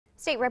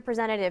State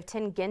Representative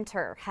Tim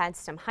Ginter had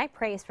some high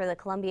praise for the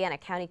Columbiana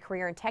County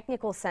Career and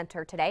Technical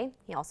Center today.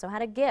 He also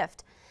had a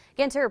gift.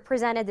 Ginter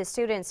presented the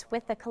students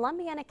with the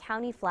Columbiana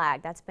County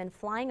flag that's been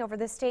flying over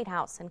the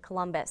Statehouse in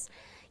Columbus.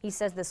 He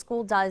says the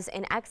school does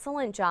an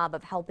excellent job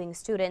of helping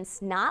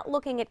students not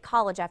looking at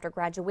college after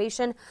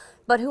graduation,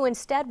 but who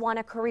instead want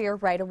a career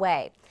right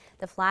away.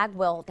 The flag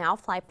will now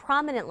fly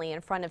prominently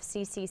in front of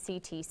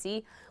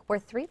CCCTC, where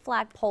 3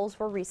 flag poles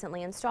were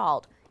recently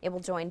installed. It will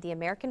join the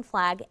American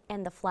flag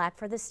and the flag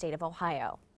for the state of Ohio.